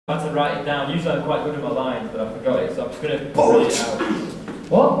I had to write it down. Usually I'm quite good at my lines, but I forgot it, so I'm just going to read it out.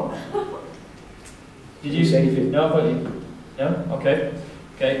 What? Did you say anything? No, I thought you... No? Okay.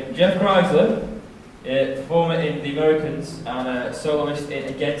 Okay. Jeff Kreisler, performer in The Americans and soloist in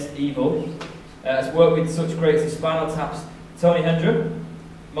Against Evil, has worked with such greats as Spinal Tap's Tony Hendra,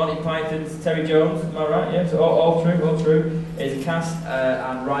 Monty Python's Terry Jones, am I right? Yeah, so all true, all true. Is a cast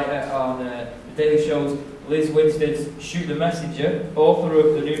and writer on The Daily Show's Liz Winstead's Shoot the Messenger, author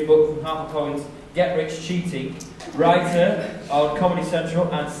of the new book from HarperCollins, Get Rich Cheating, writer on Comedy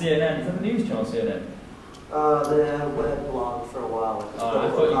Central and CNN. Is that the news channel, CNN? They had a web blog for a while. I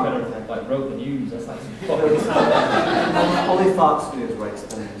thought you kind of like wrote the news. That's like some fucking Only Fox News writes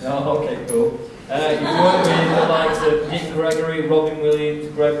the news. Oh, okay, cool. You've worked with the likes of Nick Gregory, Robin Williams,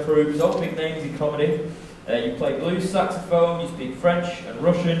 Greg Proops, all big names in comedy. You play blues saxophone, you speak French and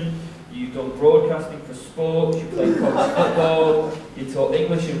Russian, you've done broadcasting for sports, you play college football, you taught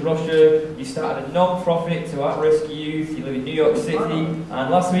English in Russia, you started a non-profit to at-risk youth, you live in New York City, and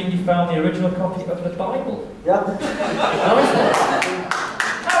last week you found the original copy of the Bible. Yeah. Nice.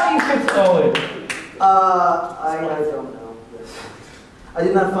 How do you fit it all in? I don't know. I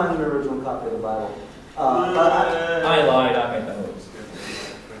did not find an original copy of the Bible. I lied, I made that up.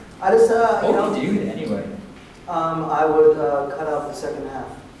 I just, what would you do anyway? I would cut out the second half.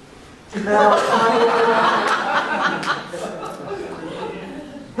 Now,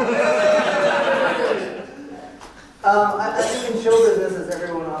 I think in show business, as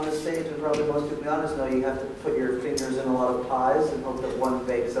everyone on this stage and probably most people in the audience know, you have to put your fingers in a lot of pies and hope that one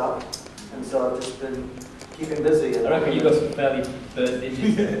bakes up. And so I've just been keeping busy. I reckon you got some fairly burnt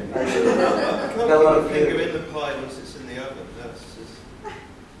digits there. I can't got a lot of keep your finger in the pie once it's in the oven.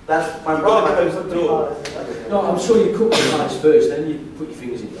 That's my problem. No, I'm sure you cook the pies first, then you put your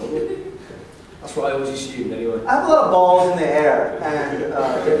fingers in, don't you? That's what I always assumed anyway. I have a lot of balls in the air, and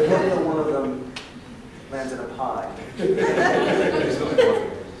hopefully one of them lands in a pie.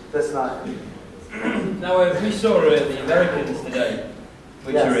 That's not. Now, we saw The Americans today,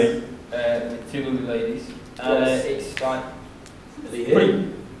 which Yes. are in with two lovely ladies. Yes. It's like Are they pretty.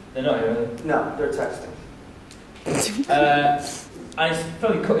 here? They're not here, are they? No, they're texting. And it's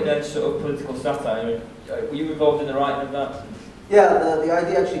fairly cutting edge sort of political satire. Were you involved in the writing of that? Yeah, the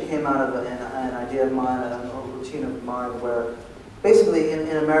idea actually came out of an idea of mine, a routine of mine, where basically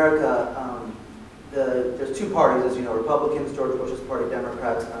in America, there's two parties, as you know, Republicans, George Bush's party,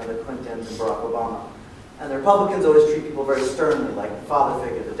 Democrats, the Clintons, and Barack Obama. And the Republicans always treat people very sternly, like a father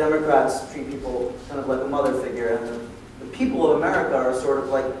figure. The Democrats treat people kind of like a mother figure. And the people of America are sort of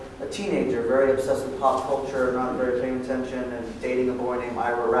like a teenager, very obsessed with pop culture, not very paying attention, and dating a boy named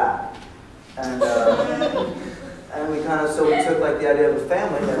Ira Rapp. And and we took like the idea of a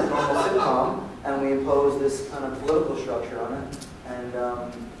family, like a normal sitcom, and we imposed this kind of political structure on it. And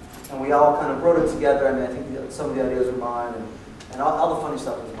we all kind of wrote it together. I mean, I think some of the ideas are mine, and all the funny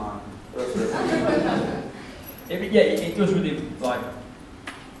stuff is mine. It does really like.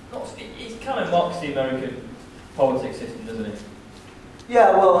 It kind of mocks the American politics system, doesn't it?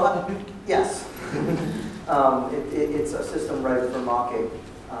 Yeah, well, yes. It's a system ripe for mocking.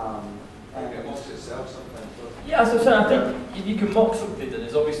 And it mocks itself sometimes. Yeah, as I'm saying, I think if you can mock something, then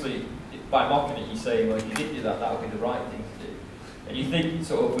there's obviously, by mocking it, you say, well, if you did do that, that would be the right thing to do. And you think,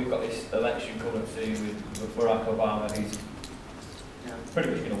 sort of, we've got this election coming soon with Barack Obama, who's pretty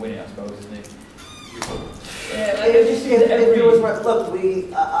much going to win it, I suppose, isn't he? Yeah, look,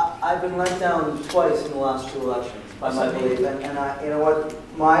 I've been let down twice in the last two elections by my belief, and I, you know what,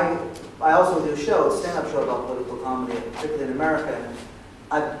 I also do a show, a stand-up show about political comedy, particularly in America, and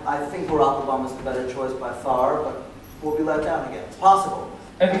I think Barack Obama's the better choice by far, but we'll be let down again. It's possible.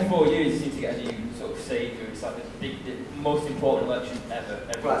 Every 4 years, you seem to get a new sort of savior. It's like the most important election ever.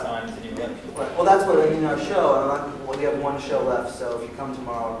 Every time it's a new election. Right. Well, that's what in our show, and we have one show left, so if you come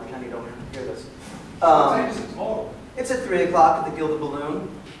tomorrow, pretend you don't hear this. What time is it tomorrow? It's at 3 o'clock at the Gilded Balloon.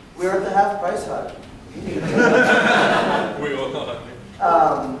 We're at the half price hut. We all are.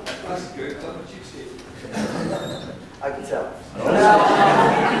 That's good. That's what you see. I can tell.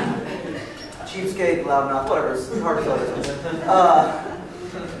 Cheapskate, loudmouth, whatever. It's hard to tell.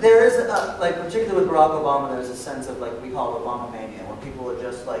 There is, like, particularly with Barack Obama, there's a sense of, like, we call it Obama mania, where people are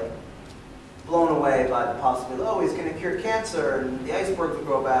just, like, blown away by the possibility, oh, he's going to cure cancer, and the iceberg will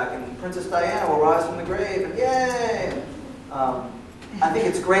grow back, and Princess Diana will rise from the grave, and yay! I think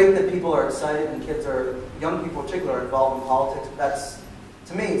it's great that people are excited, and young people in particular, are involved in politics. That's,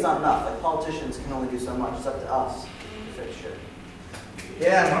 to me, it's not enough. Like, politicians can only do so much. It's up to us to fix shit.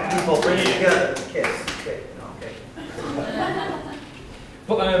 Yeah, people bring it together. Kiss. Okay. No, okay.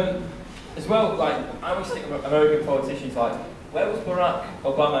 But as well, like, I always think about American politicians, like, where was Barack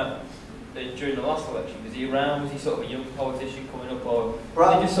Obama during the last election? Was he around? Was he sort of a young politician coming up, or did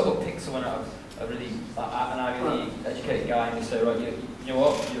they just sort of pick someone out of a really an Ivy League educated guy and just say, right, you know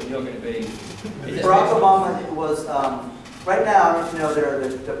what, you're going to be? Barack Obama was right now. I don't know if you know there are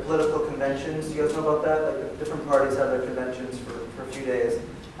the political conventions. You guys know about that? Like the different parties have their conventions for a few days.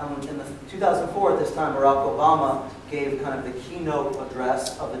 In the 2004, at this time, Barack Obama gave kind of the keynote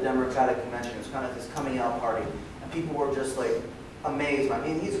address of the Democratic Convention. It was kind of his coming out party. And people were just like amazed. I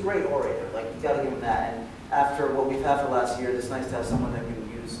mean, he's a great orator. Like, you got to give him that. And after what we've had for the last year, it's nice to have someone that can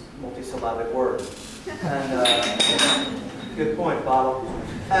use multisyllabic words. And good point, Bottle.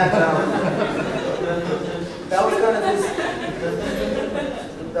 And that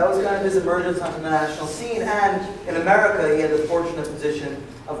was kind of his emergence onto the national scene. And in America, he had the fortunate position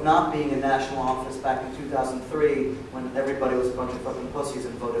of not being in national office back in 2003 when everybody was a bunch of fucking pussies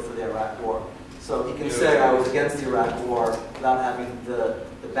and voted for the Iraq War. So he can say I was against the Iraq War without having the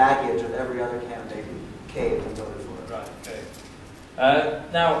baggage of every other candidate who caved and voted for it. Right, okay.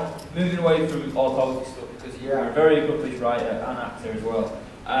 Now, moving away from all politics stuff, because you're a very accomplished writer and actor as well.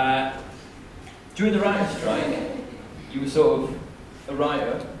 During the writer's strike, you were sort of a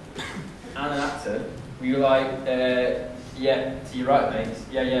writer and an actor. Were you like, yeah, to your right mates,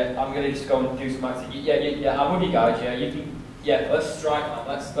 yeah, I'm going to just go and do some acting. Yeah, I'm with you guys, let's strike, man,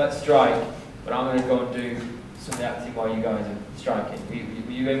 let's strike. But I'm going to go and do some of the acting while you guys are striking.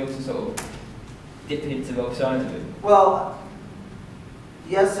 Were you able to sort of dip into both sides of it? Well,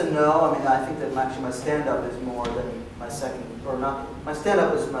 yes and no. I mean, I think that actually my stand-up is more than my second, or not. My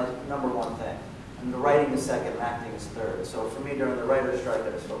stand-up is my number one thing. And the writing is second, and acting is third. So for me, during the writer's strike,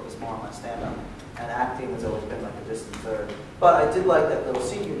 I just focused more on my stand-up. And acting has always been like a distant third. But I did like that little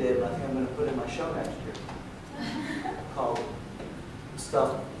scene you did, and I think I'm going to put in my show next year. Called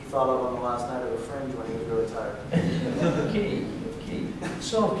Stuff He Thought of on the Last Night of a Fringe when he was really tired. Okay.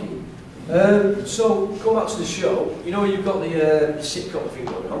 So key. So, going back to the show, you know you've got the sitcom thing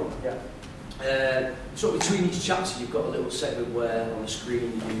going on? Yeah. So between each chapter you've got a little segment where on the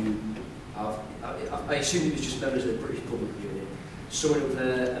screen you have, I assume it was just members of the British public viewing it, summing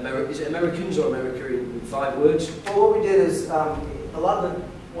up is it Americans or America in 5 words? Well, what we did is, a lot of the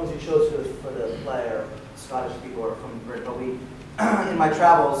ones you chose for the play are Scottish people or from Britain, but we, in my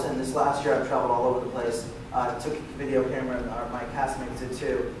travels, and this last year I've traveled all over the place, took a video camera, and my castmates did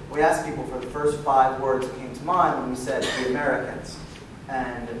too. We asked people for the first 5 words that came to mind when we said the Americans.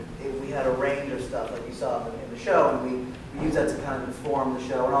 And we had a range of stuff like you saw in the show, and we use that to kind of inform the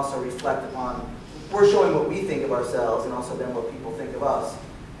show and also reflect upon, we're showing what we think of ourselves and also then what people think of us.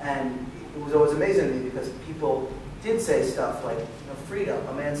 And it was always amazing to me because people did say stuff like, freedom,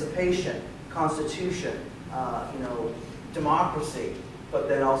 emancipation, constitution, democracy, but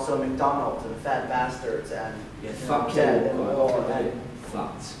then also McDonald's and fat bastards and debt and war and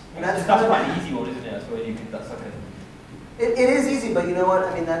facts. And that's quite an easy one, isn't it? That's like a... It is easy, but you know what?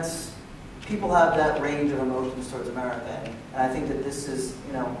 I mean, people have that range of emotions towards America, and I think that this is,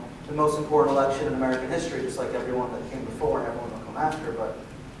 the most important election in American history, just like everyone that came before and everyone will come after. But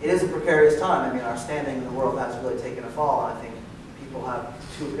it is a precarious time. I mean, our standing in the world has really taken a fall, and I think people have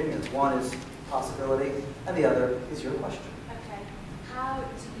 2 opinions. One is possibility, and the other is your question. Okay. How do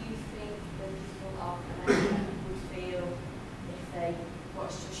you think the people of America would feel if they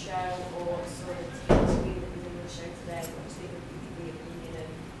watched your show or saw the TV screen that was in the show today? What do you think would be the opinion of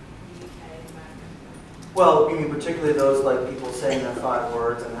the UK and America? Well, you mean particularly those like people saying their 5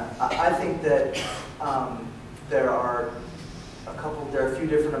 words, and I think that there are a few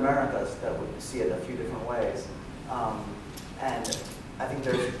different Americas that would see it a few different ways, and I think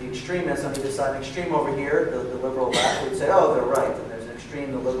there's the extremists on either side. An extreme over here, the liberal left, would say, oh, they're right. And there's an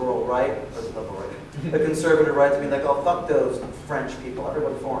extreme, the liberal right, or the liberal right, the conservative right, to be like, oh, fuck those French people.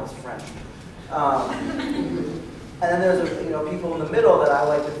 Everyone foreign is French. And then there's people in the middle that I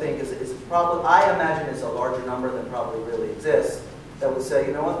like to think is probably, I imagine is a larger number than probably really exists, that would say,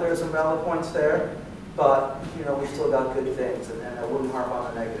 you know what, there's some valid points there, but we still got good things, and I wouldn't harp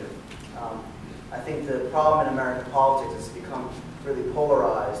on the negative. I think the problem in American politics is it's become really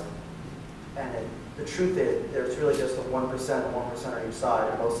polarized, and the truth is there's really just the 1% and 1% on each side,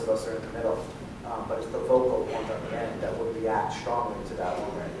 and most of us are in the middle. But it's the vocal ones at the end that would react strongly to that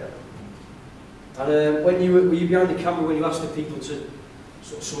one right there. And were you behind the camera when you asked the people to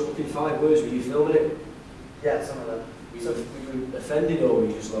sort of sum it up in 5 words? Were you filming it? Yeah, some of them. Were you offended, or were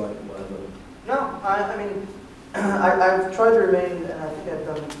you just like, whatever? No, I mean, I've tried to remain, and I think I've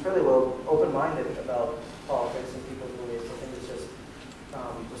done fairly well, open-minded about politics and people's beliefs. I think it's just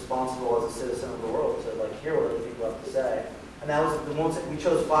responsible as a citizen of the world to hear what other people have to say. And that was the ones that we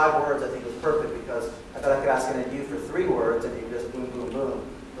chose 5 words. I think was perfect because I thought I could ask an you for 3 words and you just boom, boom, boom.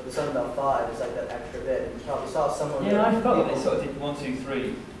 But the something about 5 is like that extra bit. And you probably saw someone. Yeah, I felt like they sort of did 1, 2,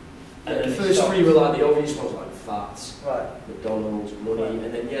 3. And the first 3 were like the obvious ones, like fats, Right. McDonald's, money, Right.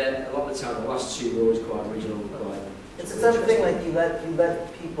 and then a lot of the time the last 2 were always quite original, quite. It's the type of thing like you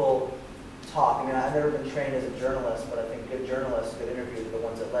let people talk. I mean, I've never been trained as a journalist, but I think good journalists, good interviews are the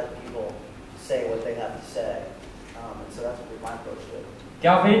ones that let people say what they have to say. And so that's what my approach to it.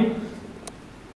 Gavin?